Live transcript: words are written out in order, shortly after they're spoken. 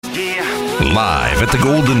Live at the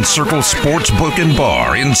Golden Circle Sportsbook and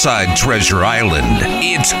Bar inside Treasure Island,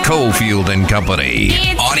 it's Cofield and Company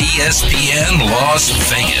on ESPN Las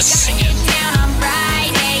Vegas.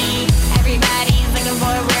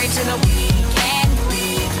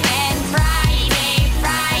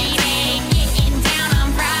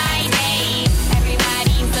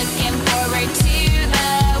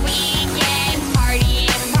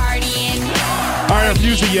 All right, let's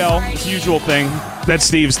use the yell. It's the usual thing. That's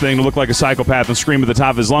Steve's thing, to look like a psychopath and scream at the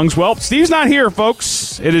top of his lungs. Well, Steve's not here,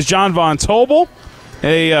 folks. It is John Von Tobel,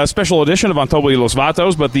 a special edition of Von Tobel y Los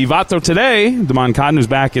Vatos. But the Vato today, Damon Cotton, who's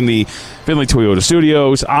back in the Finley Toyota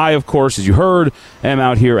Studios. I, of course, as you heard, am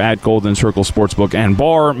out here at Golden Circle Sportsbook and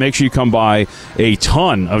Bar. Make sure you come by. A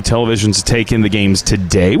ton of televisions to take in the games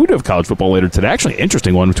today. We do have college football later today. Actually, an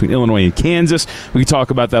interesting one between Illinois and Kansas. We can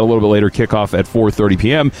talk about that a little bit later. Kickoff at 4:30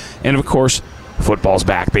 p.m. And, of course, football's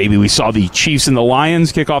back, baby. We saw the Chiefs and the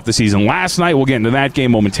Lions kick off the season last night. We'll get into that game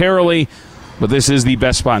momentarily. But this is the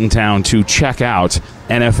best spot in town to check out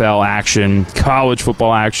NFL action, college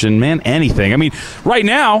football action, man, anything. I mean, right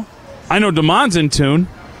now, I know Damon's in tune.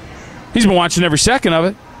 He's been watching every second of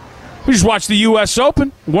it. We just watched the U.S.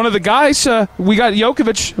 Open. One of the guys, we got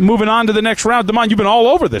Djokovic moving on to the next round. Damon, you've been all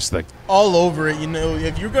over this thing. All over it. You know,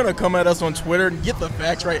 if you're going to come at us on Twitter and get the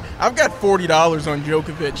facts right, I've got $40 on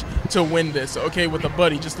Djokovic to win this, okay, with a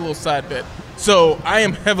buddy, just a little side bet. So I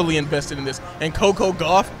am heavily invested in this. And Coco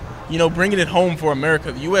Gauff, you know, bringing it home for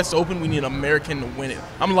America. The U.S. Open, we need an American to win it.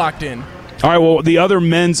 I'm locked in. All right, well, the other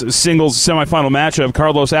men's singles semifinal matchup,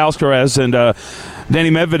 Carlos Alcaraz and Danny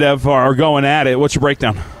Medvedev are going at it. What's your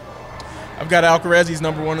breakdown? I've got Alcaraz. He's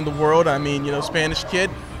number one in the world. I mean, you know, Spanish kid.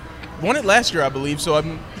 Won it last year, I believe. So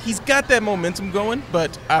he's got that momentum going,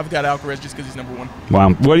 but I've got Alcaraz just because he's number one.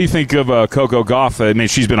 Wow. What do you think of Coco Gauff? I mean,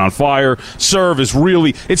 she's been on fire. Serve is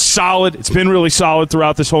really – it's solid. It's been really solid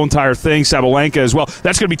throughout this whole entire thing. Sabalenka as well.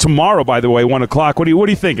 That's going to be tomorrow, by the way, 1 o'clock. What are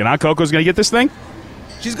you thinking? Coco's going to get this thing?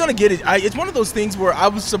 She's going to get it. It's one of those things where I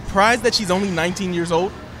was surprised that she's only 19 years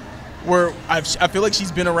old, where I feel like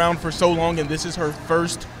she's been around for so long, and this is her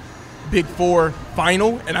first – Big Four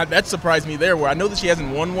final, and that surprised me there, where I know that she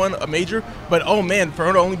hasn't won a major, but oh man, for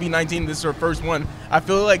her to only be 19, this is her first one. I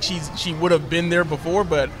feel like she would have been there before,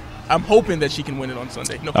 but I'm hoping that she can win it on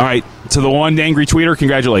Sunday. No. All right, to the one angry tweeter,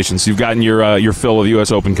 congratulations. You've gotten your fill of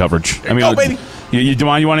U.S. Open coverage. I mean, baby. You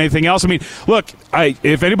want anything else? I mean, look,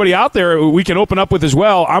 if anybody out there we can open up with as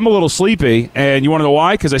well, I'm a little sleepy, and you want to know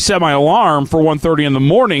why? Because I set my alarm for 1:30 in the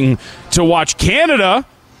morning to watch Canada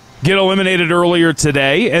get eliminated earlier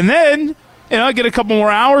today, and then get a couple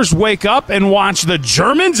more hours, wake up, and watch the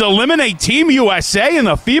Germans eliminate Team USA in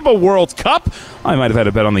the FIBA World Cup. I might have had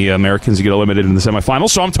a bet on the Americans to get eliminated in the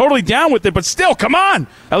semifinals, so I'm totally down with it, but still, come on!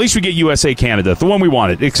 At least we get USA-Canada, the one we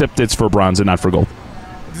wanted, except it's for bronze and not for gold.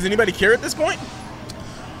 Does anybody care at this point?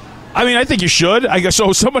 I mean, I think you should. I guess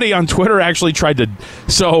so. Somebody on Twitter actually tried to...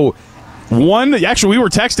 Actually, we were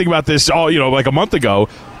texting about this like a month ago.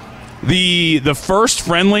 The first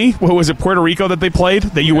friendly, what was it, Puerto Rico that they played,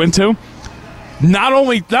 that you went to?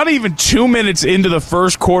 Not even 2 minutes into the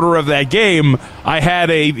first quarter of that game, I had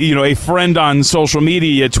a friend on social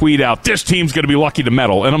media tweet out, this team's going to be lucky to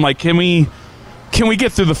medal. And I'm like, can we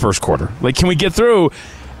get through the first quarter? Like, can we get through?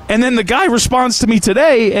 And then the guy responds to me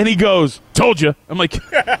today, and he goes, told you. I'm like,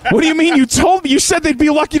 what do you mean you told me? You said they'd be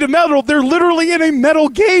lucky to medal. They're literally in a medal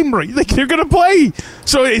game. Right? Like, they're going to play.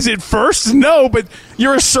 So is it first? No, but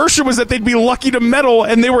your assertion was that they'd be lucky to medal,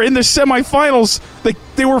 and they were in the semifinals.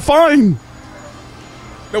 They were fine.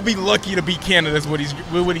 They'll be lucky to beat Canada is what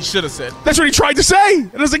he should have said. That's what he tried to say.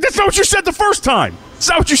 And I was like, that's not what you said the first time. That's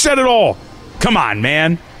not what you said at all. Come on,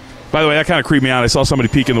 man. By the way, that kind of creeped me out. I saw somebody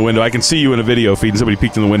peek in the window. I can see you in a video feed, and somebody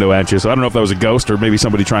peeked in the window at you. So I don't know if that was a ghost or maybe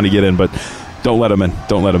somebody trying to get in, but don't let them in.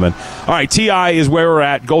 Don't let them in. All right, TI is where we're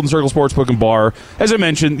at, Golden Circle Sportsbook and Bar. As I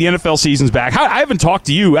mentioned, the NFL season's back. I haven't talked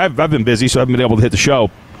to you. I've been busy, so I haven't been able to hit the show.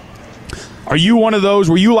 Are you one of those?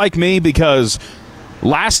 Were you like me? Because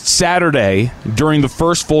last Saturday, during the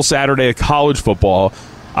first full Saturday of college football,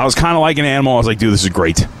 I was kind of like an animal. I was like, dude, this is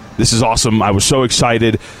great. This is awesome. I was so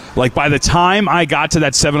excited. Like, by the time I got to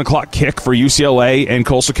that 7 o'clock kick for UCLA and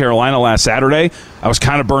Coastal Carolina last Saturday, I was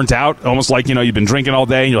kind of burnt out, almost like, you've been drinking all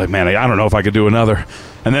day, and you're like, man, I don't know if I could do another.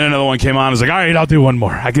 And then another one came on. I was like, all right, I'll do one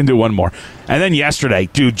more. I can do one more. And then yesterday,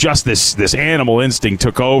 dude, just this animal instinct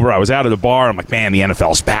took over. I was out of the bar. I'm like, man, the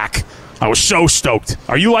NFL's back. I was so stoked.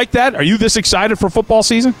 Are you like that? Are you this excited for football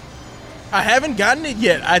season? I haven't gotten it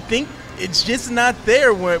yet. I think it's just not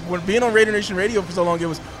there. When being on Raider Nation Radio for so long, it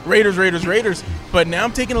was Raiders, Raiders, Raiders. But now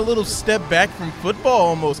I'm taking a little step back from football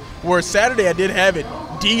almost, where Saturday I did have it.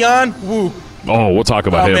 Dion, woo. Oh, we'll talk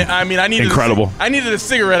about him. Man, I mean, I needed I needed a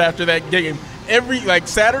cigarette after that game.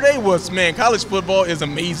 Saturday was, man, college football is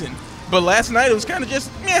amazing. But last night it was kind of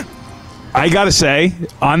just, meh. I got to say,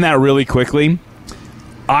 on that really quickly,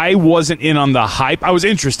 I wasn't in on the hype. I was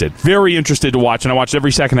interested, very interested to watch, and I watched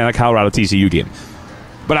every second of that Colorado TCU game.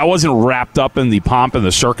 But I wasn't wrapped up in the pomp and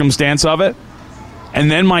the circumstance of it. And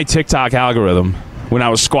then my TikTok algorithm, when I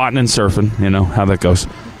was squatting and surfing, you know how that goes,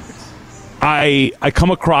 I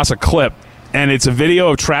come across a clip, and it's a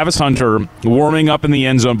video of Travis Hunter warming up in the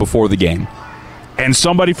end zone before the game. And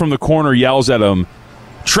somebody from the corner yells at him,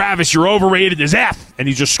 "Travis, you're overrated as F." And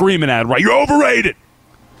he's just screaming at him, right? "You're overrated."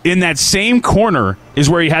 In that same corner is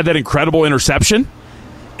where he had that incredible interception.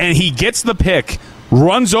 And he gets the pick,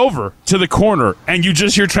 runs over to the corner, and you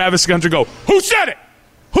just hear Travis Hunter go, "Who said it?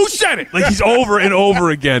 Who said it?" Like he's over and over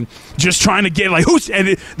again, just trying to get, like, who's,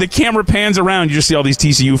 and the camera pans around. You just see all these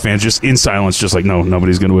TCU fans just in silence, just like, no,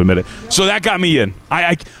 nobody's going to admit it. So that got me in.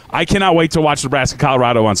 I cannot wait to watch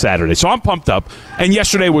Nebraska-Colorado on Saturday. So I'm pumped up, and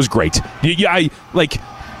yesterday was great.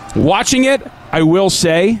 Watching it, I will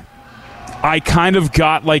say, I kind of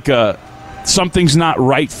got like a something's not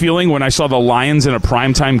right feeling when I saw the Lions in a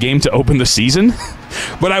primetime game to open the season.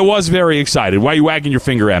 But I was very excited. Why are you wagging your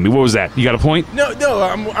finger at me? What was that? You got a point? No,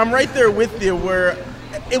 I'm right there with you where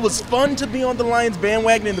it was fun to be on the Lions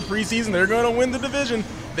bandwagon in the preseason. They're going to win the division.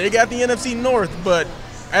 They got the NFC North. But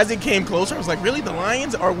as it came closer, I was like, really, the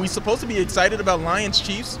Lions? Are we supposed to be excited about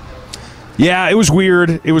Lions-Chiefs? Yeah, it was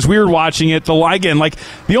weird. It was weird watching it. The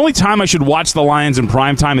only time I should watch the Lions in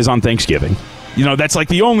primetime is on Thanksgiving. You know, that's like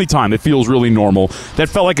the only time it feels really normal. That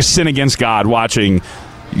felt like a sin against God watching,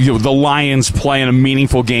 you know, the Lions play in a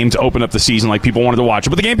meaningful game to open up the season like people wanted to watch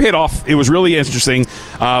it. But the game paid off. It was really interesting.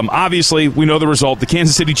 Obviously, we know the result. The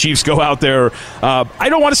Kansas City Chiefs go out there. I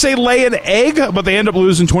don't want to say lay an egg, but they end up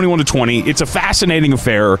losing 21-20. It's a fascinating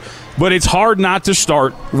affair, but it's hard not to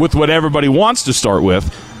start with what everybody wants to start with,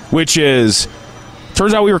 which is,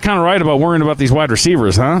 turns out we were kind of right about worrying about these wide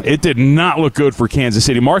receivers, huh? It did not look good for Kansas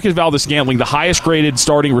City. Marcus Valdes-Scantling, the highest-graded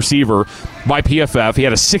starting receiver by PFF. He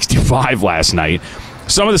had a 65 last night.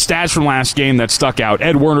 Some of the stats from last game that stuck out.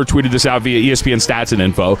 Ed Werner tweeted this out via ESPN Stats and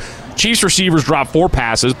Info. Chiefs receivers dropped 4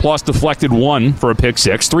 passes, plus deflected 1 for a pick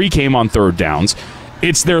 6. 3 came on third downs.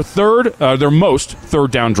 It's their most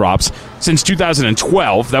third down drops since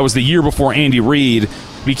 2012. That was the year before Andy Reid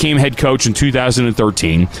became head coach in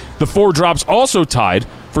 2013. The 4 drops also tied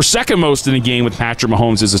for second most in a game with Patrick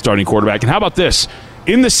Mahomes as the starting quarterback. And how about this?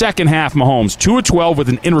 In the second half, Mahomes, 2 of 12 with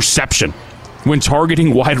an interception when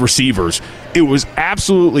targeting wide receivers. It was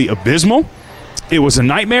absolutely abysmal. It was a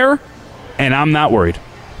nightmare, and I'm not worried.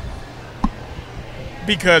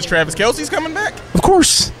 Because Travis Kelce's coming back? Of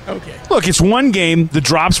course. Okay. Look, it's one game. The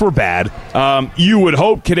drops were bad. You would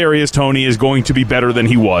hope Kadarius Toney is going to be better than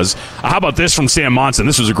he was. How about this from Sam Monson?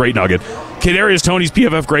 This was a great nugget. Kadarius Toney's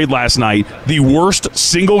PFF grade last night, the worst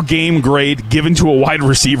single-game grade given to a wide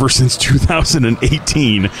receiver since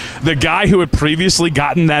 2018. The guy who had previously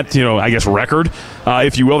gotten that, record,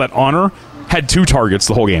 if you will, that honor, had 2 targets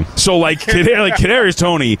the whole game. So, Kadarius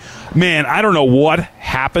Toney, man, I don't know what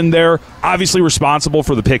happened there. Obviously responsible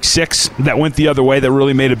for the pick 6 that went the other way that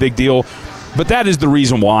really made a big deal. But that is the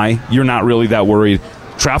reason why you're not really that worried.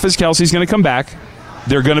 Travis Kelce's going to come back.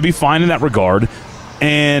 They're going to be fine in that regard.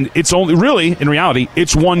 And it's only, really, in reality,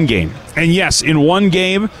 it's one game. And yes, in one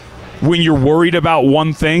game, when you're worried about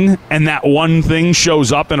one thing and that one thing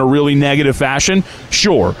shows up in a really negative fashion,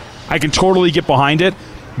 sure, I can totally get behind it.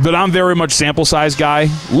 But I'm very much sample size guy.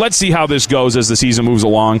 Let's see how this goes as the season moves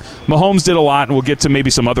along. Mahomes did a lot, and we'll get to maybe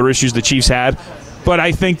some other issues the Chiefs had. But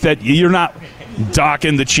I think that you're not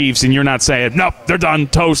docking the Chiefs and you're not saying, nope, they're done,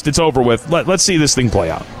 toast, it's over with. Let's see this thing play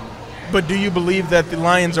out. But do you believe that the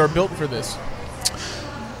Lions are built for this?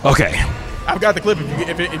 Okay. I've got the clip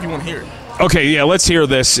if you want to hear it. Okay, yeah, let's hear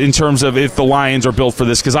this in terms of if the Lions are built for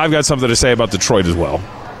this, because I've got something to say about Detroit as well.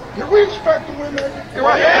 Did we expect to win that game?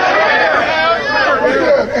 We did,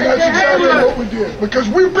 and that's exactly what we did. Because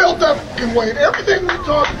we built that fucking way. And everything we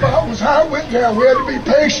talked about was how it went down. We had to be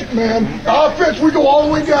patient, man. Offense, we go all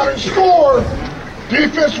the way down and score.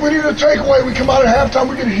 Defense, we need a takeaway. We come out at halftime,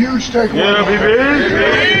 we get a huge takeaway.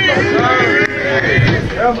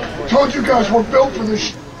 Yeah, told you guys we're built for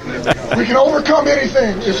this. We can overcome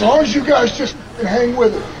anything as long as you guys just hang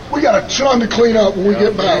with it. We got a ton to clean up when we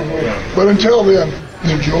get back. But until then,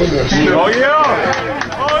 enjoy this. Oh,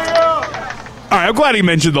 yeah. Oh, yeah. All right, I'm glad he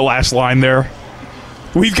mentioned the last line there.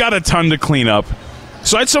 We've got a ton to clean up.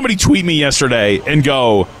 So I had somebody tweet me yesterday and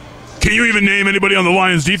go, can you even name anybody on the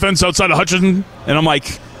Lions defense outside of Hutchinson? And I'm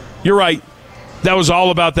like, you're right. That was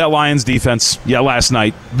all about that Lions defense, last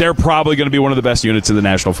night. They're probably going to be one of the best units in the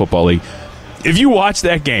National Football League. if you watch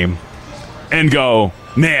that game and go,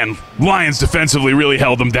 man, Lions defensively really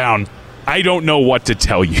held them down, I don't know what to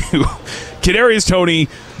tell you. Kadarius Toney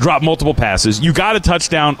dropped multiple passes. You got a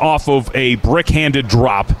touchdown off of a brick-handed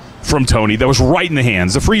drop from Toney that was right in the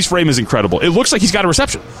hands. The freeze frame is incredible. It looks like he's got a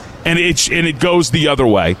reception, and it goes the other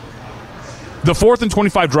way. The 4th and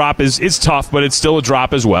 25 drop is tough, but it's still a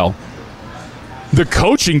drop as well. The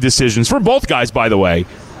coaching decisions for both guys, by the way,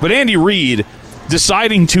 but Andy Reid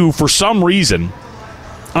deciding to, for some reason,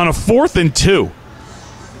 on a 4th and 2,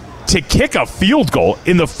 to kick a field goal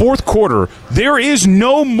in the fourth quarter. There is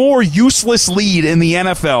no more useless lead in the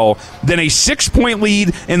NFL than a 6-point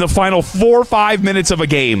lead in the final 4 or 5 minutes of a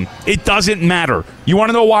game. It doesn't matter. You want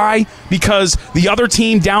to know why? Because the other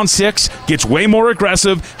team down 6 gets way more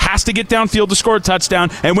aggressive, has to get downfield to score a touchdown,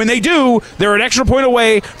 and when they do, they're an extra point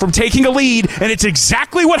away from taking a lead, and it's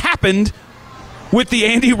exactly what happened with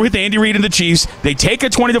Andy Reid and the Chiefs. They take a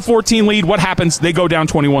 20-14 lead. What happens? They go down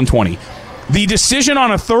 21-20. The decision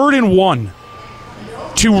on a 3rd and 1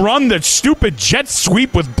 to run the stupid jet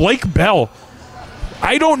sweep with Blake Bell.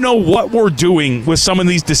 I don't know what we're doing with some of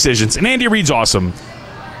these decisions. And Andy Reid's awesome.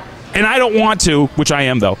 And I don't want to, which I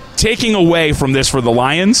am though, taking away from this for the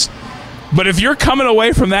Lions. But if you're coming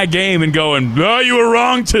away from that game and going, "Oh, you were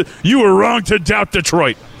wrong to doubt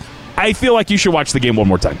Detroit," I feel like you should watch the game one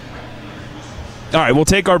more time. All right, we'll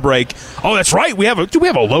take our break. Oh, that's right. We have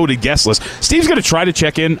a loaded guest list. Steve's going to try to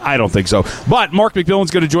check in. I don't think so. But Mark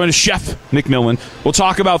Mcmillian's going to join us, Chef Mcmillian. We'll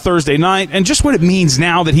talk about Thursday night and just what it means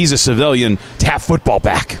now that he's a civilian to have football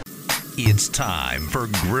back. It's time for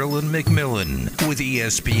Grillin' McMillan with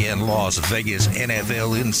ESPN Las Vegas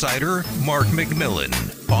NFL insider Mark McMillian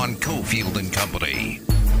on Cofield and Company.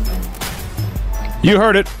 You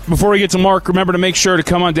heard it. Before we get to Mark, remember to make sure to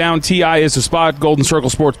come on down. TI is the spot, Golden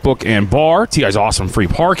Circle Sportsbook and Bar. TI's awesome, free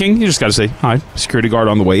parking. You just got to say hi, security guard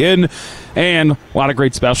on the way in. And a lot of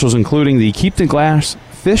great specials, including the Keep the Glass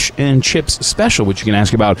Fish and Chips special, which you can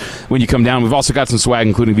ask about when you come down. We've also got some swag,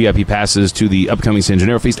 including VIP passes to the upcoming San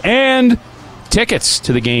Gennaro Feast and tickets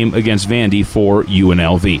to the game against Vandy for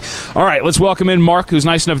UNLV. All right, let's welcome in Mark, who's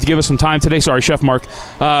nice enough to give us some time today. Sorry, Chef Mark.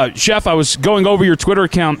 Chef, I was going over your Twitter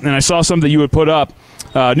account, and I saw something that you had put up.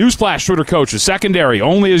 Newsflash, Twitter coaches, secondary,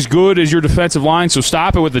 only as good as your defensive line, so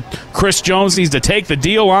stop it with the Chris Jones needs to take the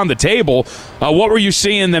deal on the table. What were you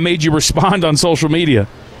seeing that made you respond on social media?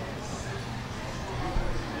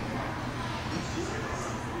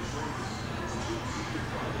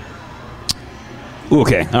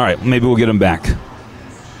 Okay, all right, maybe we'll get him back.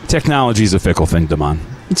 Technology is a fickle thing, Damon.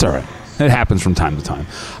 It's all right. It happens from time to time.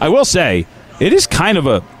 I will say, it is kind of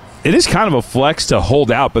a flex to hold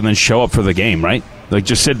out but then show up for the game, right? Like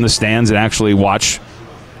just sit in the stands and actually watch,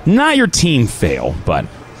 not your team fail, but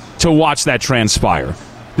to watch that transpire.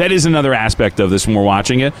 That is another aspect of this when we're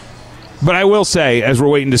watching it. But I will say, as we're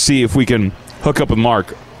waiting to see if we can hook up with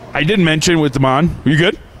Mark, I did mention with Damon, are you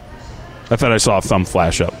good? I thought I saw a thumb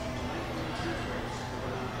flash up.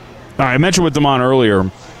 All right, I mentioned with Damon earlier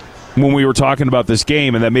when we were talking about this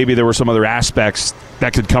game and that maybe there were some other aspects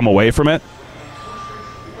that could come away from it.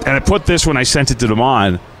 And I put this when I sent it to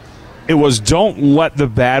Damon. It was, don't let the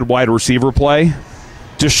bad wide receiver play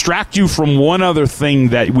distract you from one other thing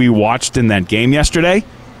that we watched in that game yesterday.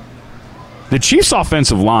 The Chiefs'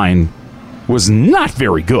 offensive line was not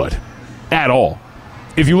very good at all.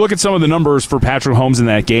 If you look at some of the numbers for Patrick Mahomes in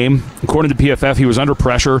that game, according to PFF, he was under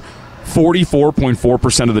pressure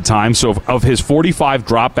 44.4% of the time. So of his 45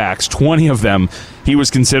 dropbacks, 20 of them he was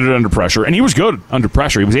considered under pressure. And he was good under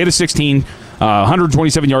pressure. He was 8 of 16,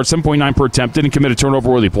 127 yards, 7.9 per attempt. Didn't commit a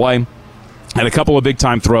turnover-worthy play. Had a couple of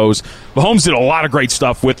big-time throws. Mahomes did a lot of great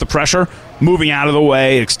stuff with the pressure, moving out of the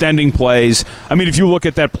way, extending plays. I mean, if you look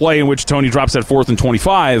at that play in which Toney drops that 4th and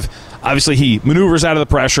 25, obviously he maneuvers out of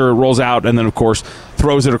the pressure, rolls out, and then, of course,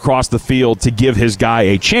 throws it across the field to give his guy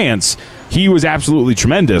a chance. He was absolutely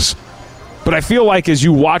tremendous. But I feel like as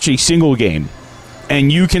you watch a single game,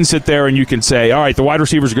 and you can sit there and you can say, all right, the wide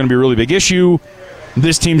receivers are going to be a really big issue.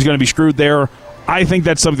 This team's going to be screwed there. I think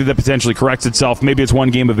that's something that potentially corrects itself. Maybe it's one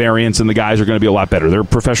game of variance, and the guys are going to be a lot better. They're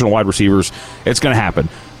professional wide receivers. It's going to happen.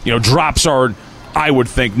 You know, drops are, I would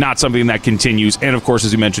think, not something that continues. And, of course,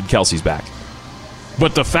 as you mentioned, Kelsey's back.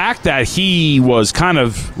 But the fact that he was kind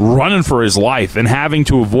of running for his life and having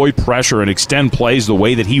to avoid pressure and extend plays the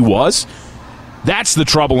way that he was, that's the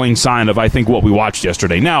troubling sign of, I think, what we watched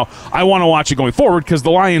yesterday. Now, I want to watch it going forward because the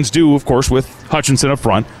Lions do, of course, with Hutchinson up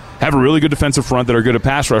front, have a really good defensive front that are good at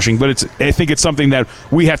pass rushing, but I think it's something that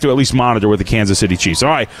we have to at least monitor with the Kansas City Chiefs. All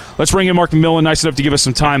right, let's bring in Mark Mcmillian, nice enough to give us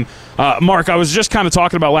some time. Mark, I was just kind of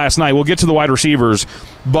talking about last night. We'll get to the wide receivers,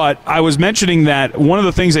 but I was mentioning that one of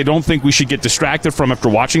the things I don't think we should get distracted from after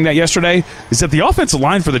watching that yesterday is that the offensive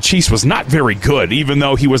line for the Chiefs was not very good, even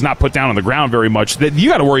though he was not put down on the ground very much. You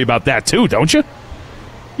got to worry about that too, don't you?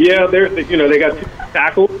 Yeah, they got 2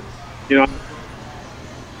 tackles.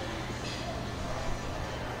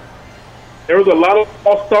 There was a lot of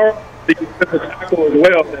all-star defensive tackle as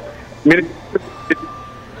well.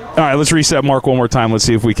 All right, let's reset Mark one more time. Let's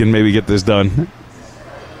see if we can maybe get this done.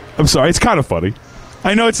 I'm sorry, it's kind of funny.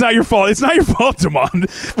 I know it's not your fault. It's not your fault, Damon,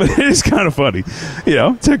 but it is kind of funny.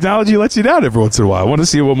 Technology lets you down every once in a while. I want to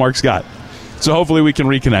see what Mark's got. So hopefully we can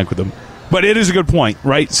reconnect with him. But it is a good point,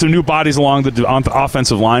 right? Some new bodies on the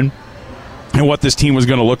offensive line and what this team was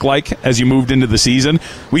going to look like as you moved into the season.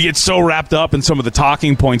 We get so wrapped up in some of the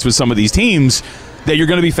talking points with some of these teams that you're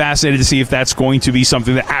going to be fascinated to see if that's going to be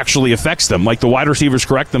something that actually affects them. Like the wide receivers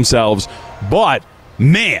correct themselves, but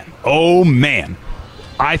man, oh man,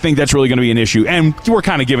 I think that's really going to be an issue. And we're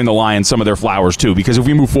kind of giving the Lions some of their flowers too, because if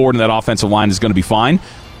we move forward and that offensive line is going to be fine,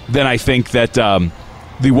 then I think that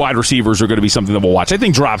the wide receivers are going to be something that we'll watch. I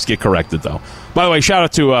think drops get corrected, though. By the way, shout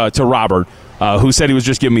out to Robert, who said he was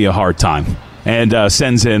just giving me a hard time, and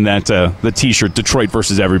sends in that the T-shirt, Detroit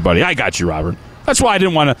versus everybody. I got you, Robert. That's why I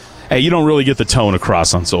didn't want to. Hey, you don't really get the tone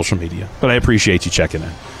across on social media, but I appreciate you checking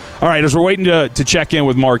in. All right, as we're waiting to check in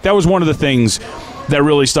with Mark, that was one of the things that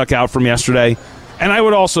really stuck out from yesterday. And I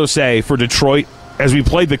would also say for Detroit, as we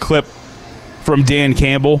played the clip from Dan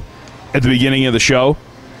Campbell at the beginning of the show,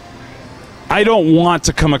 I don't want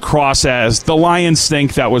to come across as the Lions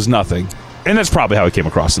think that was nothing. And that's probably how it came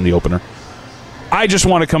across in the opener. I just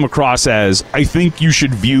want to come across as I think you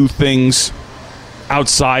should view things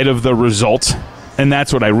outside of the result. And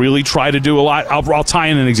that's what I really try to do a lot. I'll tie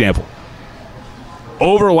in an example.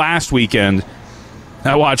 Over last weekend,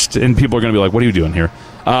 I watched, and people are going to be like, what are you doing here?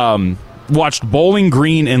 Watched Bowling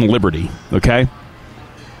Green and Liberty, okay?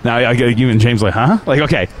 Now, I get you and James like, huh? Like,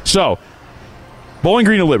 okay, so Bowling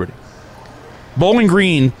Green and Liberty. Bowling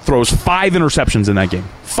Green throws 5 interceptions in that game.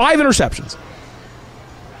 5 interceptions.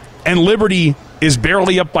 And Liberty is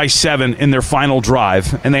barely up by 7 in their final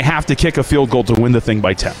drive, and they have to kick a field goal to win the thing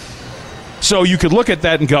by 10. So you could look at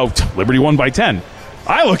that and go, Liberty won by 10.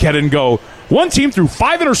 I look at it and go, one team threw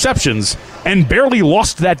 5 interceptions and barely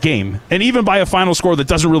lost that game, and even by a final score that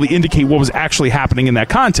doesn't really indicate what was actually happening in that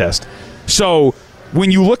contest. So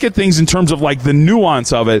when you look at things in terms of like the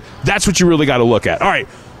nuance of it, that's what you really got to look at. All right.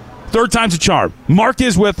 Third time's a charm. Mark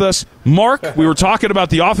is with us. Mark, we were talking about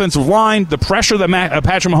the offensive line, the pressure that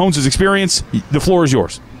Patrick Mahomes has experienced. The floor is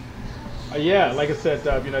yours. Yeah, like I said,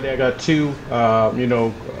 they got 2,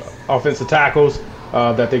 offensive tackles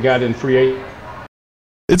that they got in free agent.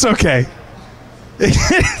 It's okay.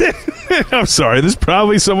 I'm sorry. There's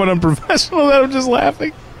probably someone unprofessional that I'm just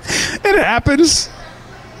laughing. It happens.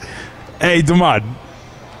 Hey, Damon,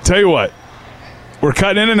 tell you what. We're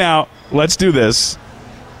cutting in and out. Let's do this.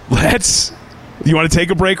 You want to take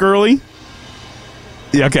a break early?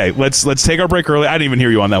 Yeah, okay, let's take our break early. I didn't even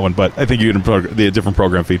hear you on that one, but I think you're in the different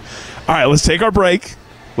program feed. All right, let's take our break.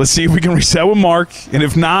 Let's see if we can reset with Mark. And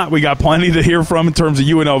if not, we got plenty to hear from in terms of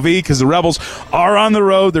UNLV because the Rebels are on the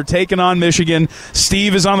road. They're taking on Michigan.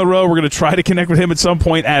 Steve is on the road. We're going to try to connect with him at some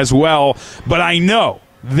point as well. But I know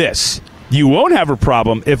this. You won't have a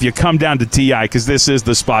problem if you come down to TI because this is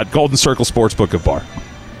the spot, Golden Circle Sportsbook and Bar.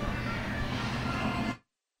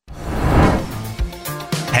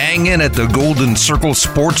 Hang in at the Golden Circle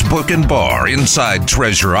Sportsbook and Bar inside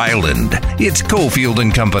Treasure Island. It's Cofield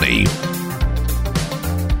and Company.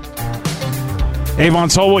 Avon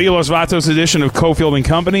Tolwell, Elos Vatos edition of Cofield and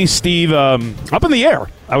Company. Steve, up in the air,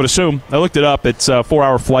 I would assume. I looked it up. It's a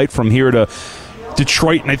 4-hour flight from here to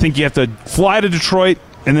Detroit, and I think you have to fly to Detroit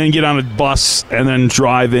and then get on a bus and then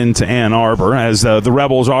drive into Ann Arbor as the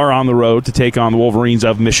Rebels are on the road to take on the Wolverines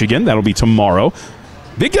of Michigan. That'll be tomorrow.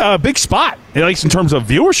 Big spot, at least in terms of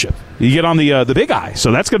viewership. You get on the Big Eye,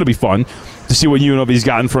 so that's going to be fun to see what UNLV's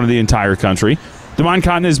got in front of the entire country. Damon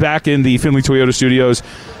Cotton is back in the Findlay Toyota Studios.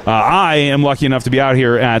 I am lucky enough to be out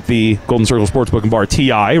here at the Golden Circle Sportsbook and Bar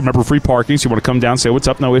TI. Remember, free parking, so you want to come down, say what's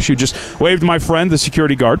up, no issue. Just wave to my friend, the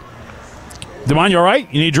security guard. Damon, you all right?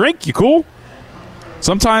 You need a drink? You cool?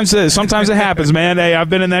 Sometimes it happens, man. Hey, I've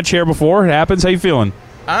been in that chair before. It happens. How you feeling?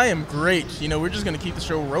 I am great. We're just going to keep the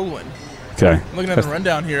show rolling. Okay. I'm looking at the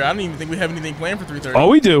rundown here. I don't even think we have anything planned for 3:30. Oh,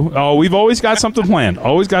 we do. Oh, we've always got something planned.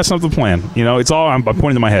 It's all, I'm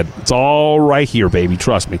pointing to my head. It's all right here, baby.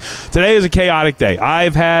 Trust me. Today is a chaotic day.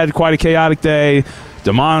 I've had quite a chaotic day.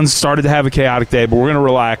 Damon's started to have a chaotic day, but we're going to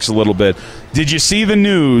relax a little bit. Did you see the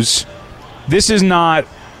news? This is not...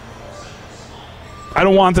 I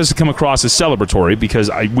don't want this to come across as celebratory because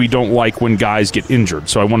we don't like when guys get injured.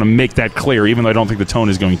 So I want to make that clear, even though I don't think the tone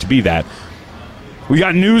is going to be that. We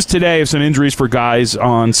got news today of some injuries for guys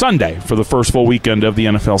on Sunday for the first full weekend of the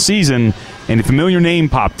NFL season, and a familiar name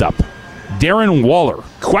popped up. Darren Waller,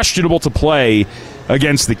 questionable to play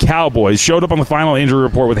against the Cowboys, showed up on the final injury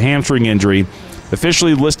report with a hamstring injury,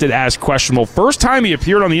 officially listed as questionable. First time he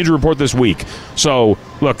appeared on the injury report this week. So,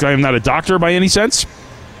 look, I am not a doctor by any sense,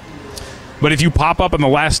 but if you pop up on the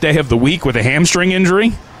last day of the week with a hamstring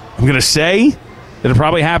injury, I'm going to say that it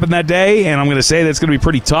probably happened that day, and I'm going to say that it's going to be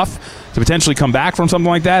pretty tough to potentially come back from something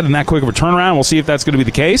like that and that quick of a turnaround. We'll see if that's going to be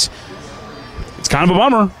the case. It's kind of a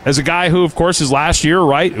bummer as a guy who, of course, his last year,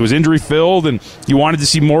 right, it was injury-filled, and you wanted to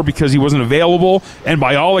see more because he wasn't available, and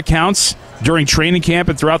by all accounts, during training camp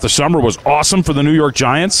and throughout the summer was awesome for the New York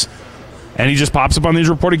Giants, and he just pops up on the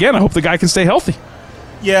injury report again. I hope the guy can stay healthy.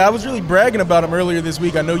 Yeah, I was really bragging about him earlier this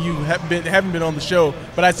week. I know you haven't been on the show,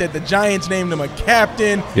 but I said the Giants named him a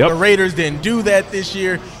captain. Yep. The Raiders didn't do that this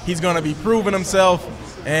year. He's going to be proving himself,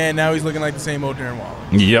 and now he's looking like the same old Darren Waller.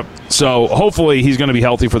 Yep. So hopefully he's going to be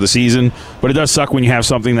healthy for the season, but it does suck when you have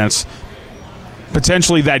something that's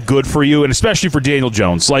potentially that good for you, and especially for Daniel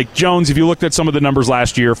Jones. Like Jones, if you looked at some of the numbers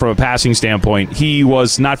last year from a passing standpoint, he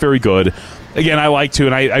was not very good. Again, I like to,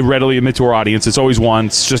 and I readily admit to our audience, it's always one.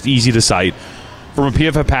 It's just easy to cite. From a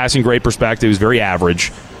PFF passing grade perspective, he was very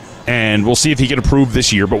average, and we'll see if he can improve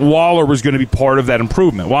this year. But Waller was going to be part of that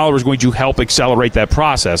improvement. Waller was going to help accelerate that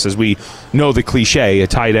process. As we know the cliche, a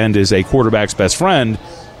tight end is a quarterback's best friend.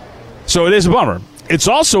 So it is a bummer. It's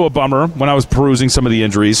also a bummer when I was perusing some of the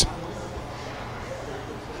injuries.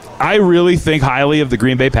 I really think highly of the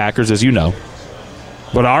Green Bay Packers, as you know.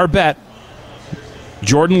 But our bet,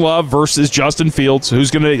 Jordan Love versus Justin Fields, who's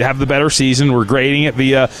going to have the better season. We're grading it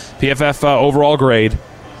via PFF overall grade.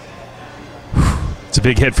 It's a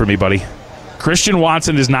big hit for me, buddy. Christian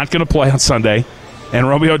Watson is not going to play on Sunday, and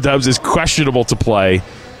Romeo Doubs is questionable to play.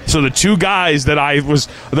 So the two guys that that was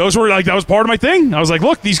part of my thing. I was like,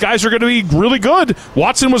 look, these guys are going to be really good.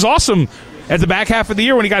 Watson was awesome at the back half of the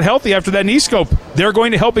year when he got healthy after that knee scope. They're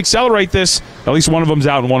going to help accelerate this. At least one of them's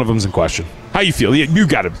out and one of them's in question. How you feel? You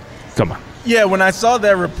got to come on. Yeah, when I saw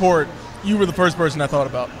that report, you were the first person I thought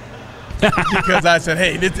about. Because I said,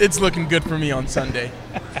 hey, it's looking good for me on Sunday.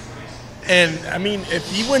 And, I mean, if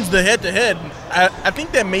he wins the head-to-head, I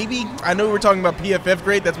think that maybe – I know we're talking about PFF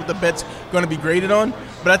grade. That's what the bet's going to be graded on.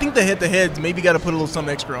 But I think the head-to-heads maybe got to put a little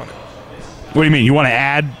something extra on it. What do you mean? You want to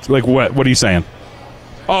add – like what? What are you saying?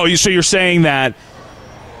 Oh, so you're saying that –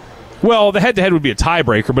 well, the head-to-head would be a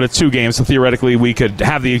tiebreaker, but it's 2 games, so theoretically we could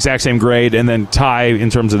have the exact same grade and then tie in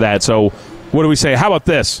terms of that. So what do we say? How about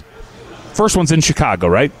this? First one's in Chicago,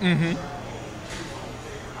 right? Mm-hmm.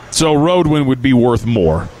 So road win would be worth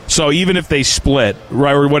more. So even if they split,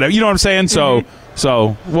 right, or whatever, you know what I'm saying? Mm-hmm.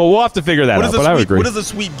 So we'll have to figure that out, but I would agree. What does a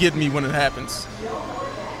sweep get me when it happens?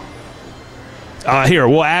 Here,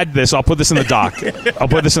 we'll add this. I'll put this in the doc.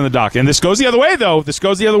 And this goes the other way, though.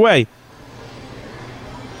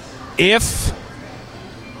 If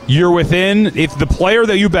the player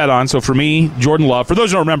that you bet on, so for me, Jordan Love, for those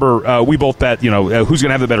who don't remember, we both bet, who's going to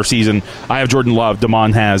have the better season. I have Jordan Love.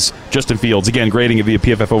 Damon has Justin Fields. Again, grading it via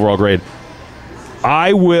PFF overall grade.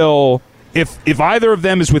 I will, if either of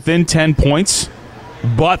them is within 10 points,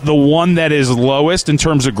 but the one that is lowest in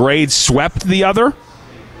terms of grades swept the other,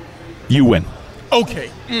 you win. Okay.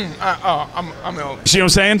 I'm out. See what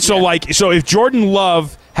I'm saying? Yeah. So if Jordan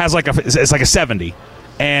Love has it's like a 70,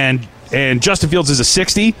 and Justin Fields is a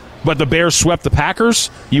 60, but the Bears swept the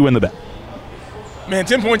Packers, you win the bet. Man,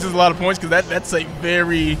 10 points is a lot of points because that's a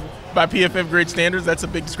very, by PFF grade standards, that's a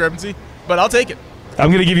big discrepancy. But I'll take it.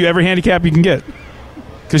 I'm going to give you every handicap you can get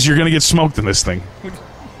because you're going to get smoked in this thing.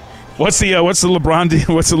 What's the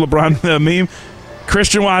LeBron meme?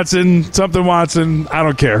 Christian Watson, something Watson, I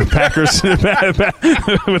don't care. Packers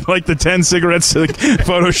with like the 10 cigarettes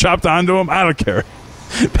photoshopped onto them, I don't care.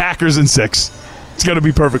 Packers in 6. It's going to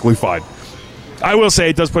be perfectly fine. I will say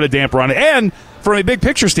it does put a damper on it. And from a big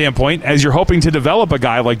picture standpoint, as you're hoping to develop a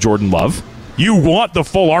guy like Jordan Love, you want the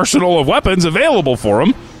full arsenal of weapons available for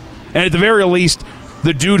him. And at the very least,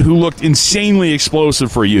 the dude who looked insanely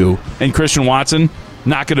explosive for you and Christian Watson,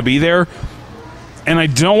 not going to be there. And I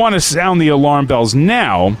don't want to sound the alarm bells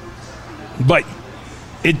now, but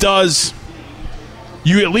it does.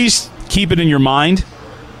 You at least keep it in your mind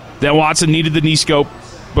that Watson needed the knee scope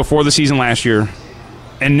before the season last year,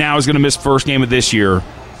 and now is going to miss first game of this year.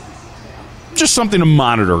 Just something to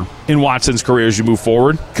monitor in Watson's career as you move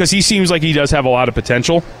forward, because he seems like he does have a lot of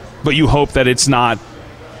potential, but you hope that it's not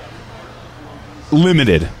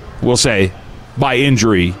limited, we'll say, by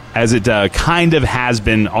injury, as it kind of has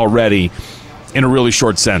been already in a really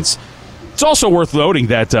short sense. It's also worth noting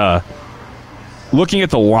that looking at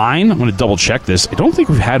the line, I'm going to double-check this. I don't think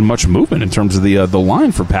we've had much movement in terms of the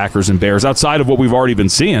line for Packers and Bears outside of what we've already been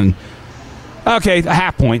seeing. Okay, a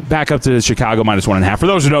half point, back up to Chicago -1.5. For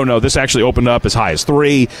those who don't know, this actually opened up as high as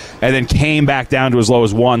 3 and then came back down to as low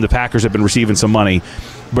as 1. The Packers have been receiving some money,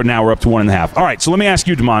 but now we're up to 1.5. All right, so let me ask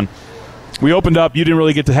you, Damon. We opened up. You didn't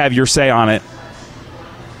really get to have your say on it.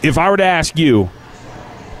 If I were to ask you,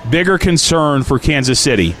 bigger concern for Kansas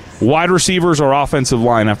City, wide receivers or offensive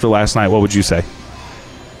line after last night, what would you say?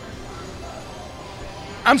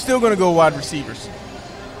 I'm still going to go wide receivers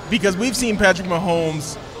because we've seen Patrick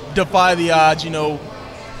Mahomes defy the odds,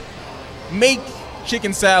 make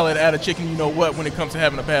chicken salad out of chicken you-know-what when it comes to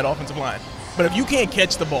having a bad offensive line. But if you can't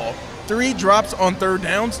catch the ball, 3 drops on third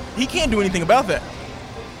downs, he can't do anything about that.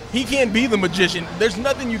 He can't be the magician. There's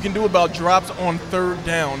nothing you can do about drops on third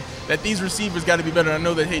down that these receivers got to be better. I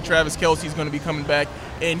know that, hey, Travis Kelce's going to be coming back,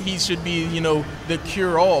 and he should be, the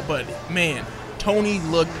cure-all. But, man, Tony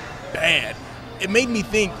looked bad. It made me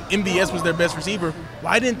think MVS was their best receiver.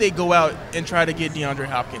 Why didn't they go out and try to get DeAndre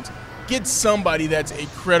Hopkins? Get somebody that's a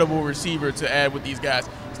credible receiver to add with these guys.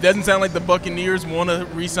 It doesn't sound like the Buccaneers want to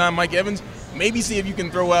re-sign Mike Evans. Maybe see if you can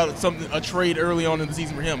throw out a trade early on in the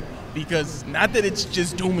season for him. Because not that it's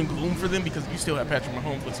just doom and gloom for them, because you still have Patrick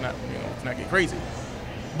Mahomes. Let's not get crazy.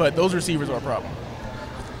 But those receivers are a problem.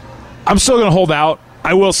 I'm still going to hold out.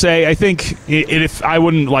 I will say, I think if I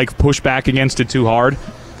wouldn't push back against it too hard,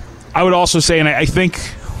 I would also say, and I think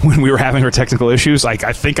when we were having our technical issues, I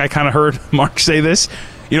think I kind of heard Mark say this.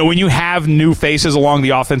 When you have new faces along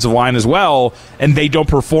the offensive line as well, and they don't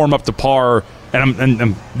perform up to par,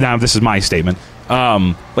 and now this is my statement,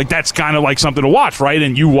 that's kind of something to watch, right?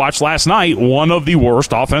 And you watched last night, one of the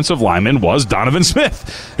worst offensive linemen was Donovan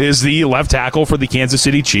Smith, is the left tackle for the Kansas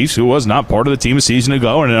City Chiefs, who was not part of the team a season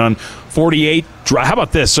ago, and on 48, how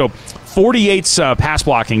about this? So 48 pass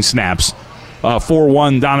blocking snaps,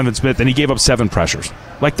 4-1 Donovan Smith, and he gave up 7 pressures.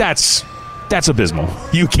 That's abysmal.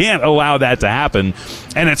 You can't allow that to happen.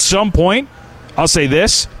 And at some point, I'll say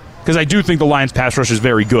this, because I do think the Lions' pass rush is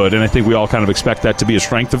very good, and I think we all kind of expect that to be a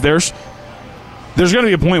strength of theirs. There's going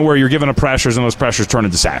to be a point where you're giving up pressures, and those pressures turn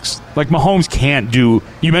into sacks. Mahomes can't do.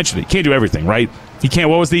 You mentioned it. Can't do everything, right? He can't.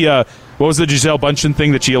 What was the Gisele Bundchen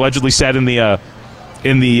thing that she allegedly said in the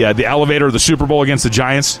elevator of the Super Bowl against the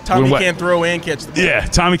Giants? Tommy can't throw and catch the ball. Yeah,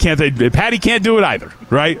 Tommy can't. Patty can't do it either,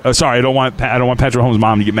 right? Sorry, I don't want Patrick Mahomes'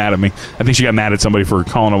 mom to get mad at me. I think she got mad at somebody for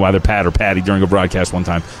calling him either Pat or Patty during a broadcast one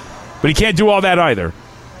time. But he can't do all that either.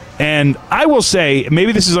 And I will say,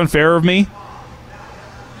 maybe this is unfair of me,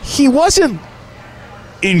 he wasn't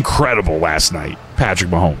incredible last night,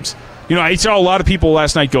 Patrick Mahomes. I saw a lot of people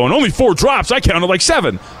last night going, only 4 drops. I counted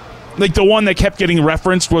 7. The one that kept getting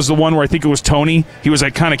referenced was the one where I think it was Tony. He was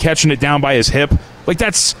kind of catching it down by his hip.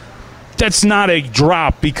 That's not a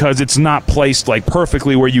drop because it's not placed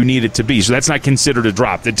perfectly where you need it to be. So that's not considered a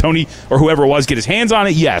drop. Did Tony or whoever it was get his hands on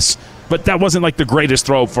it? Yes. But that wasn't the greatest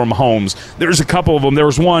throw from Mahomes. There's a couple of them. There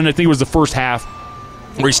was one, I think it was the first half,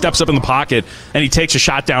 where he steps up in the pocket and he takes a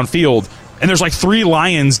shot downfield. And there's 3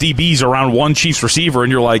 Lions DBs around 1 Chiefs receiver,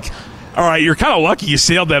 and you're all right, you're kind of lucky you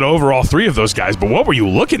sailed that over all 3 of those guys, but what were you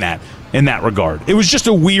looking at in that regard? It was just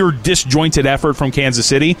a weird, disjointed effort from Kansas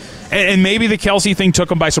City, and maybe the Kelce thing took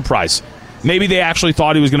them by surprise. Maybe they actually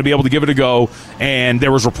thought he was going to be able to give it a go, and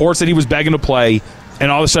there was reports that he was begging to play, and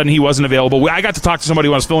all of a sudden he wasn't available. I got to talk to somebody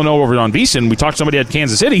who was filling over on VSiN. We talked to somebody at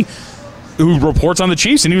Kansas City who reports on the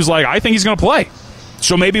Chiefs, and he was like, I think he's going to play.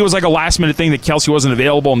 So maybe it was a last-minute thing that Kelce wasn't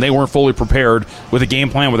available and they weren't fully prepared with a game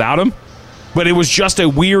plan without him. But it was just a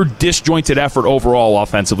weird, disjointed effort overall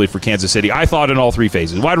offensively for Kansas City. I thought in all 3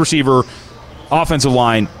 phases. Wide receiver, offensive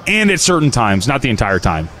line, and at certain times, not the entire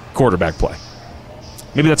time, quarterback play.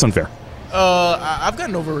 Maybe that's unfair. I've got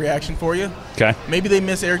an overreaction for you. Okay. Maybe they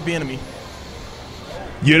miss Eric Bieniemy.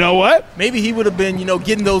 You know what? Maybe he would have been,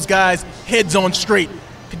 getting those guys heads on straight.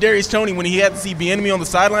 Kadarius Toney, when he had to see Bieniemy on the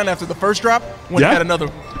sideline after the first drop, when he had another.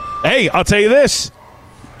 Hey, I'll tell you this.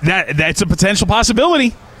 That's a potential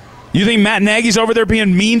possibility. You think Matt Nagy's over there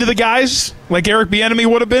being mean to the guys like Eric Bieniemy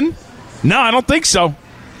would have been? No, I don't think so.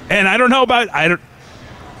 And I don't know about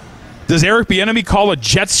does Eric Bieniemy call a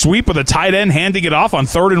jet sweep with a tight end handing it off on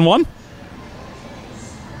 3rd and 1?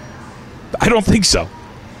 I don't think so.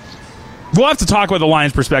 We'll have to talk about the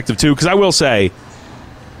Lions' perspective, too, because I will say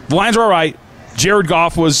the Lions are all right. Jared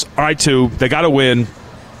Goff was all right, too. They got a win.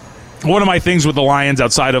 One of my things with the Lions,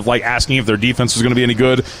 outside of asking if their defense was going to be any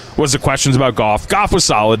good, was the questions about Goff. Goff was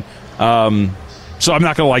solid. So I'm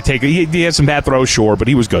not going to take it. He had some bad throws, sure, but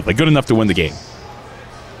he was good. Good enough to win the game.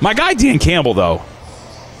 My guy Dan Campbell, though,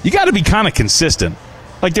 you got to be kind of consistent.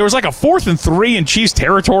 Like, there was like a 4th and 3 in Chiefs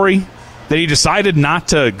territory that he decided not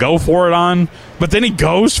to go for it on, but then he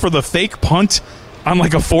goes for the fake punt on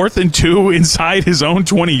like a 4th and 2 inside his own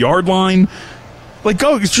 20-yard line. Like,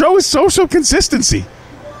 show some consistency.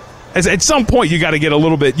 At some point, you got to get a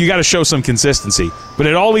little bit, you got to show some consistency. But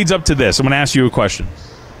it all leads up to this. I'm going to ask you a question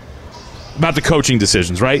about the coaching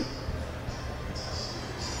decisions, right?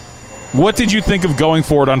 What did you think of going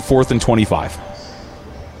for it on 4th and 25?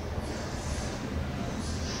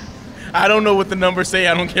 I don't know what the numbers say.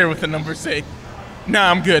 I don't care what the numbers say.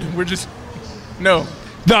 Nah, I'm good. We're just no.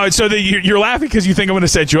 No, so you're laughing because you think I'm going to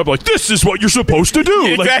set you up like, this is what you're supposed to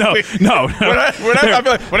do. Exactly. Like, no. I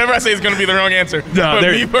feel like whatever I say is going to be the wrong answer. No,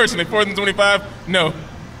 but me personally, 4th and 25, no.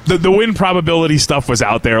 The win probability stuff was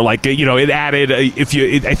out there. Like, you know, it added,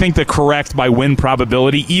 I think the correct by win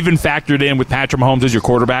probability even factored in with Patrick Mahomes as your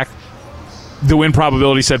quarterback. The win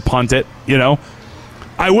probability said punt it, you know.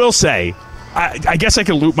 I will say, I guess I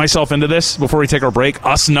can loop myself into this before we take our break.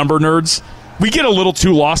 Us number nerds, we get a little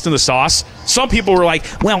too lost in the sauce. Some people were like,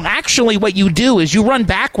 well, actually what you do is you run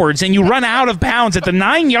backwards and you run out of bounds at the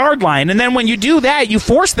 9-yard line. And then when you do that, you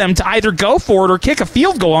force them to either go for it or kick a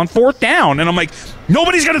field goal on 4th down. And I'm like,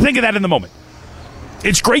 nobody's going to think of that in the moment.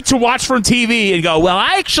 It's great to watch from TV and go, well,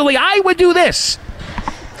 I would do this.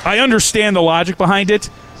 I understand the logic behind it,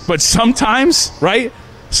 but sometimes, right?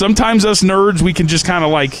 Sometimes us nerds, we can just kind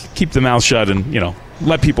of like keep the mouth shut and, you know,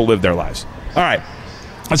 let people live their lives. All right.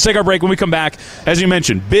 Let's take our break. When we come back, as you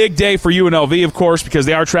mentioned, big day for UNLV, of course, because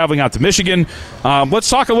they are traveling out to Michigan. Let's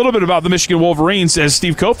talk a little bit about the Michigan Wolverines as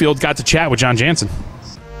Steve Cofield got to chat with John Jansen.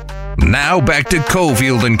 Now back to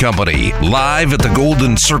Cofield and Company, live at the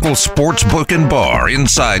Golden Circle Sportsbook and Bar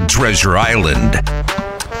inside Treasure Island.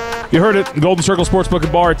 You heard it, Golden Circle Sportsbook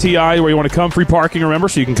and Bar at TI, where you want to come. Free parking, remember,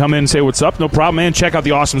 so you can come in and say what's up. No problem, man. Check out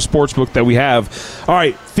the awesome sportsbook that we have. All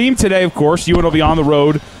right, theme today, of course, UNLV on the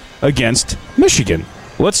road against Michigan.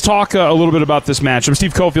 Let's talk a little bit about this matchup.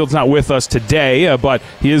 Steve Cofield's not with us today, but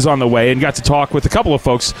he is on the way and got to talk with a couple of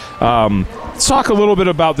folks. Let's talk a little bit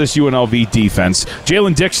about this UNLV defense.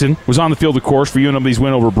 Jalen Dixon was on the field, of course, for UNLV's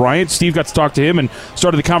win over Bryant. Steve got to talk to him and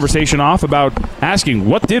started the conversation off about asking,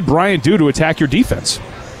 what did Bryant do to attack your defense?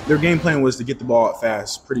 Their game plan was to get the ball out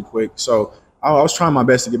fast, pretty quick. So I was trying my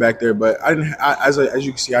best to get back there, but I didn't. As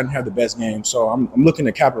you can see, I didn't have the best game. So I'm looking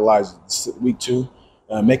to capitalize week 2,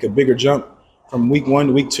 make a bigger jump from week 1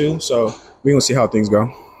 to week 2. So we're gonna see how things go.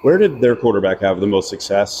 Where did their quarterback have the most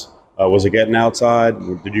success? Was it getting outside?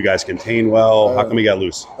 Did you guys contain well? How come he got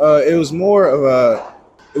loose? It was more of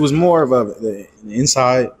the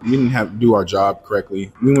inside. We didn't have to do our job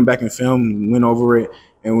correctly. We went back and filmed, went over it,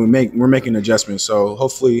 and we're making adjustments. So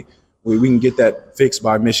hopefully we can get that fixed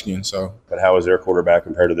by Michigan. So, but how is their quarterback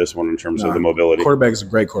compared to this one in terms of the mobility? Quarterback is a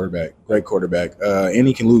great quarterback, and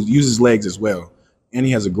he can use his legs as well, and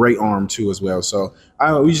he has a great arm too as well. So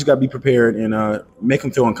we just got to be prepared and make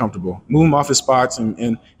him feel uncomfortable, move him off his spots,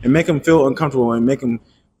 and make him feel uncomfortable and make him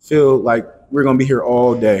feel like we're gonna be here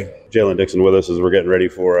all day. Jalen Dixon with us as we're getting ready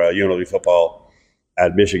for UNLV football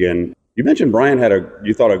at Michigan. You mentioned Brian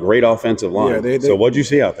you thought a great offensive line. Yeah, so what'd you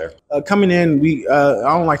see out there? Coming in, I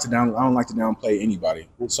don't like to downplay anybody.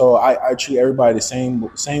 So I treat everybody the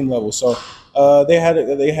same level. So they had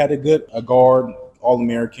a good guard,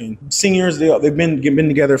 All-American seniors. They've been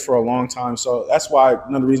together for a long time. So that's why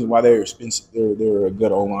another reason why they're a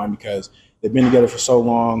good O-line, because they've been together for so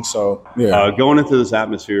long. So yeah. Going into this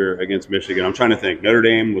atmosphere against Michigan, I'm trying to think. Notre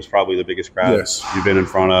Dame was probably the biggest crowd you've been in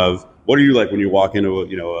front of. What are you like when you walk into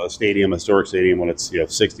a stadium, a historic stadium, when it's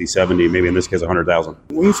 60, 70, maybe in this case 100,000?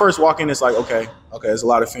 When you first walk in, it's like okay, there's a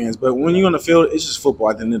lot of fans. But when you're on the field, it's just football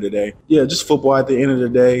at the end of the day. Yeah, just football at the end of the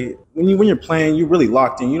day. When you're playing, you're really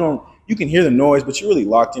locked in. You can hear the noise, but you're really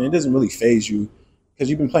locked in. It doesn't really faze you because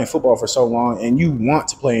you've been playing football for so long, and you want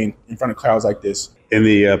to play in front of crowds like this. In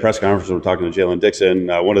the press conference, we're talking to Jalen Dixon.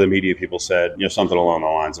 One of the media people said, something along the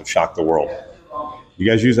lines of "shock the world." You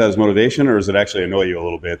guys use that as motivation, or does it actually annoy you a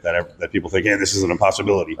little bit that people think, hey, this is an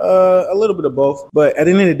impossibility? A little bit of both. But at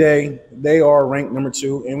the end of the day, they are ranked number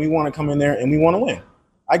 2, and we want to come in there and we want to win.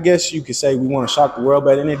 I guess you could say we want to shock the world,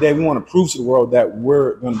 but at the end of the day, we want to prove to the world that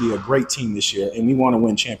we're going to be a great team this year, and we want to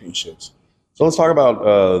win championships. So let's talk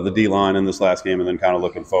about the D-line in this last game and then kind of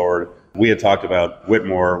looking forward. We had talked about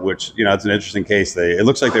Whitmore, which, it's an interesting case. It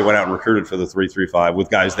looks like they went out and recruited for the 3-3-5 with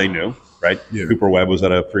guys they knew, right? Yeah. Cooper Webb was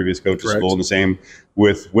at a previous coach's school, and the same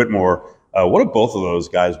with Whitmore. What have both of those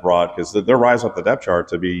guys brought? Because they're rise up the depth chart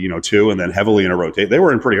to be, 2 and then heavily in a rotate. They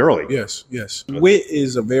were in pretty early. Yes. Whit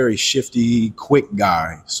is a very shifty, quick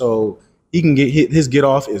guy. So he can his get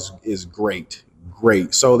off is great.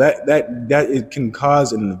 great. So that it can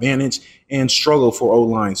cause an advantage and struggle for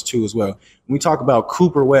O-lines too as well. When we talk about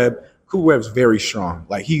Cooper Webb's very strong.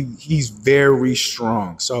 Like he's very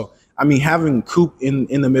strong. So I mean, having Coop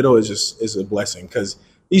in the middle is a blessing because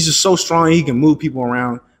he's just so strong. He can move people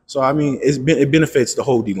around. So I mean, it benefits the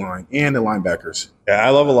whole D-line and the linebackers. Yeah, I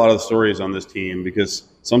love a lot of the stories on this team because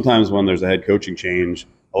sometimes when there's a head coaching change,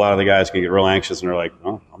 a lot of the guys can get real anxious and they're like,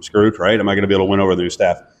 "Oh, I'm screwed, right? Am I going to be able to win over the new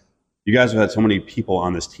staff?" You guys have had so many people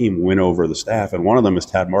on this team win over the staff, and one of them is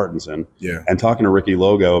Tad Martinson. Yeah. And talking to Ricky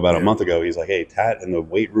Logo about a month ago, he's like, "Hey, Tad in the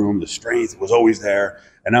weight room, the strength was always there,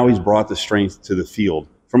 and now he's brought the strength to the field."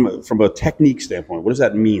 From a technique standpoint, what does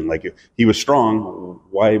that mean? Like, if he was strong,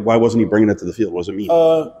 why wasn't he bringing it to the field? What does it mean?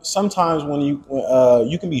 Sometimes when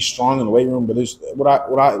you can be strong in the weight room, but there's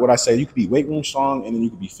what I say, you could be weight room strong and then you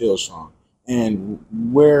could be field strong. And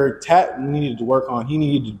where Tat needed to work on, he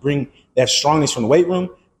needed to bring that strongness from the weight room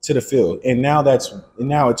to the field, and now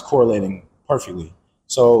it's correlating perfectly.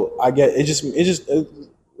 So I get he just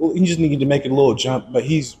needed to make it a little jump, but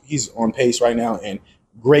he's on pace right now, and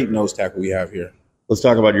great nose tackle we have here. Let's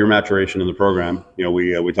talk about your maturation in the program. You know,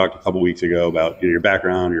 we talked a couple weeks ago about your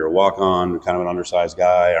background. You're a walk-on, kind of an undersized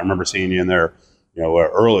guy. I remember seeing you in there,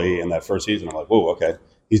 early in that first season. I'm like, whoa, okay,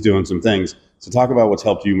 he's doing some things. So talk about what's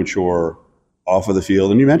helped you mature off of the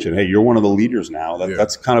field. And you mentioned, hey, you're one of the leaders now.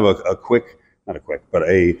 That's kind of a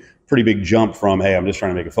pretty big jump from, hey, I'm just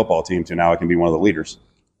trying to make a football team to now I can be one of the leaders.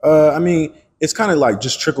 I mean, it's kind of like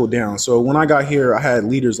just trickled down. So when I got here, I had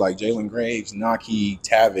leaders like Jalen Graves, Naki,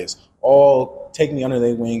 Tavis, all take me under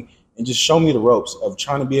their wing and just show me the ropes of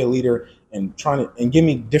trying to be a leader and give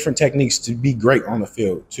me different techniques to be great on the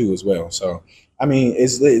field too as well. So, I mean,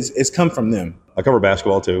 it's come from them. I cover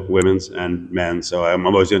basketball too, women's and men's. So I'm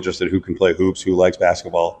always interested who can play hoops, who likes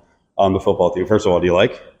basketball on the football team. First of all, do you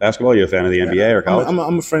like basketball? Are you a fan of the NBA or college? I'm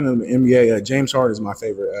a fan of the NBA. James Harden is my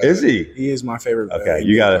favorite. Is he? He is my favorite. Okay,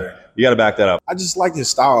 you gotta back that up. I just like his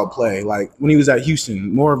style of play. Like when he was at Houston,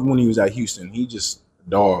 he just a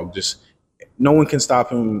dog. Just no one can stop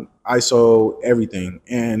him. ISO everything,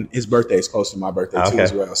 and his birthday is close to my birthday too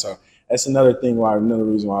as well. So that's another reason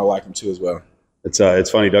why I like him too as well. It's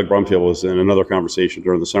funny. Doug Brumfield was in another conversation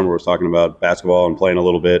during the summer. Was talking about basketball and playing a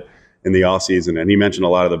little bit in the off season, and he mentioned a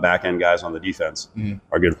lot of the back end guys on the defense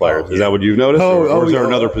are good players. Is that what you've noticed, or is there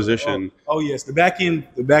another position? Oh yes, the back end.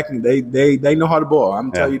 They know how to ball.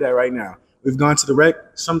 I'm telling you that right now. We've gone to the rec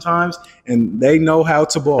sometimes, and they know how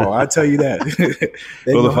to ball. I tell you that.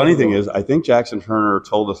 Well, the funny thing is, I think Jackson Turner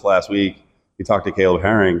told us last week. He talked to Caleb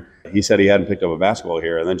Herring. He said he hadn't picked up a basketball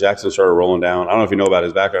here, and then Jackson started rolling down. I don't know if you know about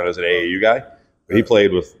his background as an AAU guy. He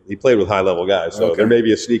played with high level guys, so there may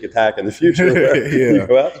be a sneak attack in the future. Where you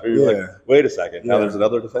go out there, you're like, wait a second, now there's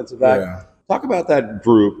another defensive back. Yeah. Talk about that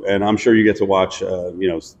group, and I'm sure you get to watch.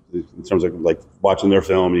 In terms of like watching their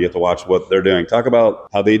film, you get to watch what they're doing. Talk about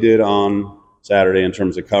how they did on Saturday in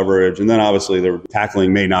terms of coverage, and then obviously their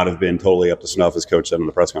tackling may not have been totally up to snuff, as Coach said in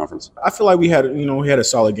the press conference. I feel like we had a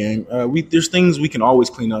solid game. There's things we can always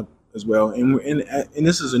clean up as well. And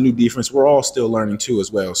this is a new defense. We're all still learning too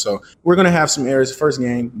as well. So we're going to have some errors the first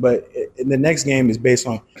game, but the next game is based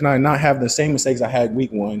on, can I not have the same mistakes I had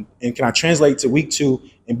week one? And can I translate to week two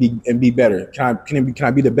and be better? Can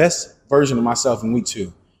I be the best version of myself in week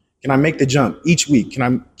two? Can I make the jump each week?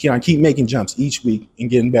 Can I keep making jumps each week and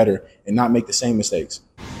getting better and not make the same mistakes?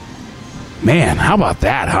 Man, how about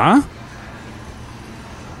that, huh?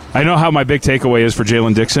 I know how my big takeaway is for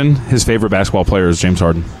Jalen Dixon. His favorite basketball player is James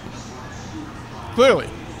Harden. Clearly.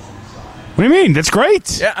 What do you mean? That's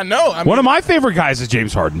great. Yeah, I know. One of my favorite guys is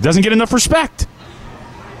James Harden. Doesn't get enough respect.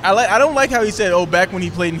 I don't like how he said, back when he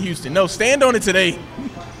played in Houston. No, stand on it today.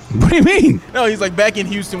 What do you mean? No, he's like back in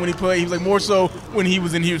Houston when he played. He was like more so when he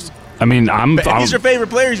was in Houston. I mean, he's your favorite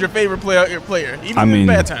player. He's your favorite player. Even in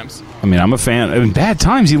bad times. I mean, I'm a fan. In bad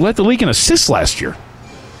times, he led the league in assists last year.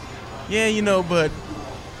 Yeah, but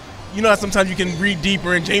how sometimes you can read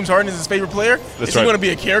deeper, and James Harden is his favorite player? Is he going to be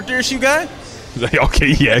a character issue guy?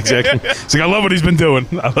 Okay, yeah, exactly. It's like, I love what he's been doing.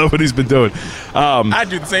 I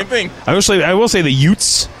do the same thing. I will say the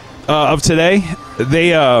Utes of today,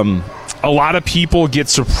 they a lot of people get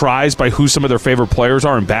surprised by who some of their favorite players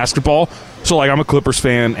are in basketball. So, like, I'm a Clippers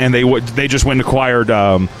fan, and they just went and acquired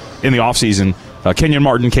in the offseason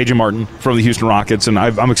KJ Martin from the Houston Rockets, and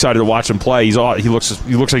I'm excited to watch him play. He looks like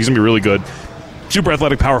he's going to be really good. Super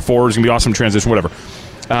athletic power forward. He's going to be awesome in transition, whatever.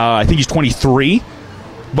 I think he's 23.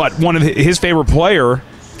 But one of his favorite player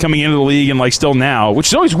coming into the league and still now, which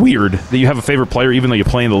is always weird that you have a favorite player even though you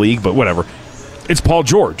play in the league, but whatever. It's Paul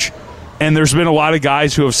George. And there's been a lot of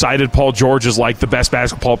guys who have cited Paul George as the best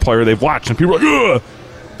basketball player they've watched. And people are like, ugh!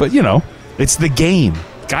 But, it's the game.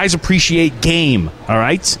 Guys appreciate game, all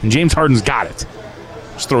right? And James Harden's got it.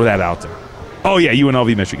 Just throw that out there. Oh, yeah,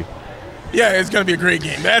 UNLV, Michigan. Yeah, it's going to be a great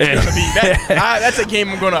game. That's going to be that's a game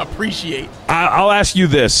I'm going to appreciate. I'll ask you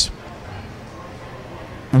this.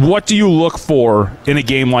 What do you look for in a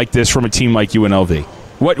game like this from a team like UNLV?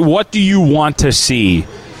 What do you want to see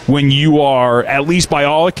when you are, at least by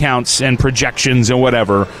all accounts and projections and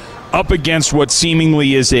whatever, up against what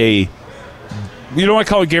seemingly is you don't want to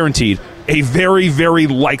call it guaranteed, a very, very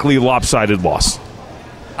likely lopsided loss?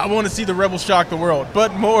 I want to see the Rebels shock the world,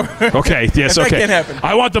 but more. Okay, yes, that okay. can't happen.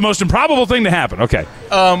 I want the most improbable thing to happen. Okay.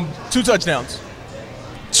 2 touchdowns.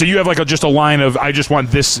 So you have just a line of, I just want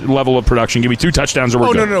this level of production. Give me 2 touchdowns or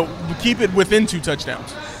we're good. No. Keep it within 2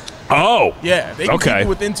 touchdowns. Oh. Yeah, they can keep it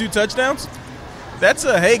within 2 touchdowns. That's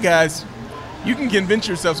hey, guys, you can convince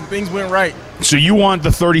yourself some things went right. So you want the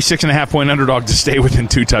 36.5-point underdog to stay within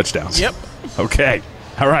 2 touchdowns? Yep. Okay.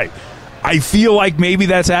 All right. I feel like maybe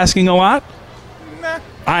that's asking a lot. Nah.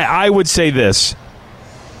 I would say this.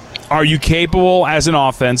 Are you capable as an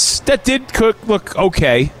offense that did look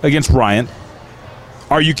okay against Bryant?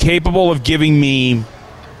 Are you capable of giving me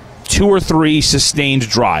 2 or 3 sustained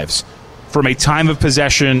drives from a time of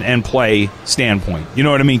possession and play standpoint? You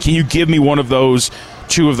know what I mean? Can you give me one of those,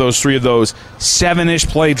 2 of those, 3 of those 7-ish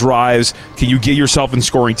play drives? Can you get yourself in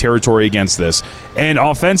scoring territory against this? And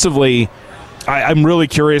offensively, I'm really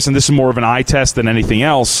curious, and this is more of an eye test than anything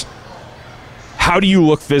else. How do you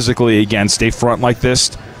look physically against a front like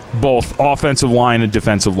this, both offensive line and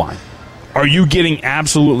defensive line? Are you getting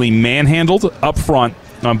absolutely manhandled up front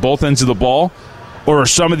on both ends of the ball, or are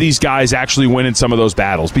some of these guys actually winning some of those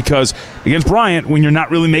battles? Because against Bryant, when you're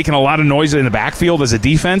not really making a lot of noise in the backfield as a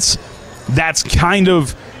defense, that's kind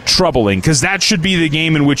of troubling, because that should be the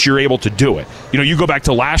game in which you're able to do it. You go back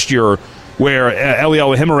to last year where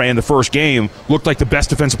Eliel Himare in the first game looked like the best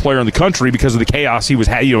defensive player in the country because of the chaos he was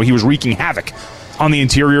wreaking havoc on the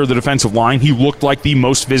interior of the defensive line. He looked like the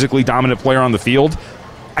most physically dominant player on the field.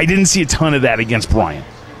 I didn't see a ton of that against Bryant.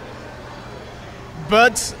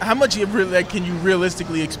 But how much can you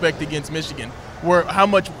realistically expect against Michigan? How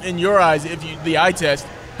much, in your eyes, the eye test,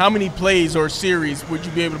 how many plays or series would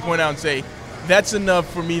you be able to point out and say, that's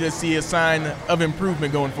enough for me to see a sign of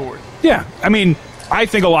improvement going forward? Yeah, I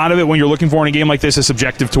think a lot of it when you're looking for in a game like this is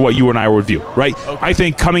subjective to what you and I would view, right? Okay. I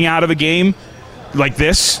think coming out of a game like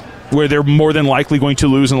this, where they're more than likely going to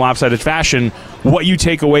lose in lopsided fashion, what you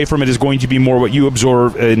take away from it is going to be more what you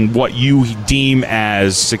observe and what you deem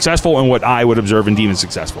as successful and what I would observe and deem as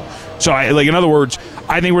successful. So, in other words,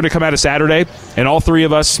 I think we're going to come out of Saturday, and all 3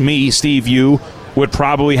 of us, me, Steve, you, would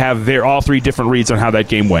probably have all 3 different reads on how that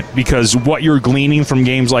game went, because what you're gleaning from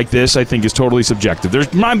games like this, I think, is totally subjective. There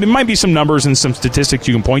might be some numbers and some statistics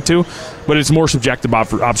you can point to, but it's more subjective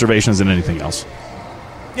observations than anything else.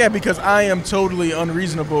 Yeah, because I am totally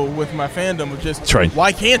unreasonable with my fandom of just, right.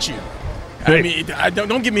 Why can't you? Right.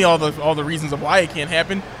 Don't give me all the reasons of why it can't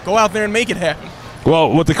happen. Go out there and make it happen.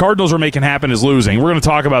 Well, what the Cardinals are making happen is losing. We're going to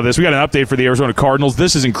talk about this. We got an update for the Arizona Cardinals.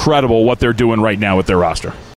 This is incredible what they're doing right now with their roster.